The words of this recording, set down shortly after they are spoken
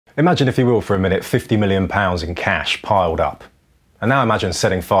Imagine, if you will, for a minute, £50 million in cash piled up. And now imagine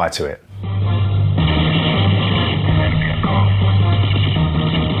setting fire to it.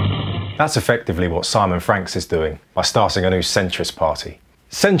 That's effectively what Simon Franks is doing by starting a new centrist party.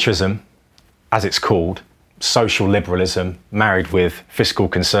 Centrism, as it's called, social liberalism married with fiscal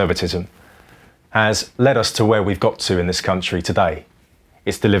conservatism, has led us to where we've got to in this country today.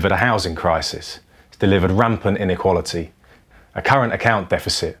 It's delivered a housing crisis. It's delivered rampant inequality, a current account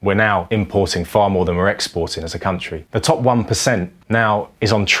deficit. We're now importing far more than we're exporting as a country. The top 1% now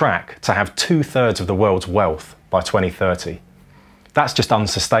is on track to have 2/3 of the world's wealth by 2030. That's just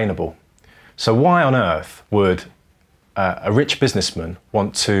unsustainable. So why on earth would a rich businessman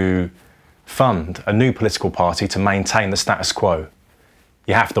want to fund a new political party to maintain the status quo?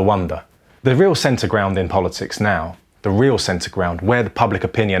 You have to wonder. The real centre ground in politics now, the real centre ground, where the public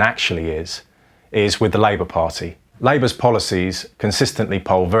opinion actually is with the Labour Party. Labour's policies consistently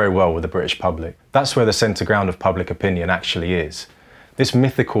poll very well with the British public. That's where the centre ground of public opinion actually is. This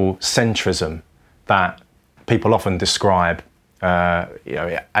mythical centrism that people often describe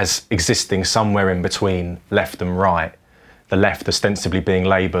as existing somewhere in between left and right, the left ostensibly being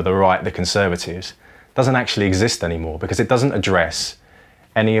Labour, the right the Conservatives, doesn't actually exist anymore, because it doesn't address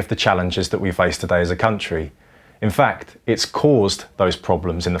any of the challenges that we face today as a country. In fact, it's caused those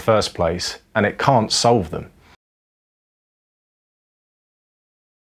problems in the first place, and it can't solve them.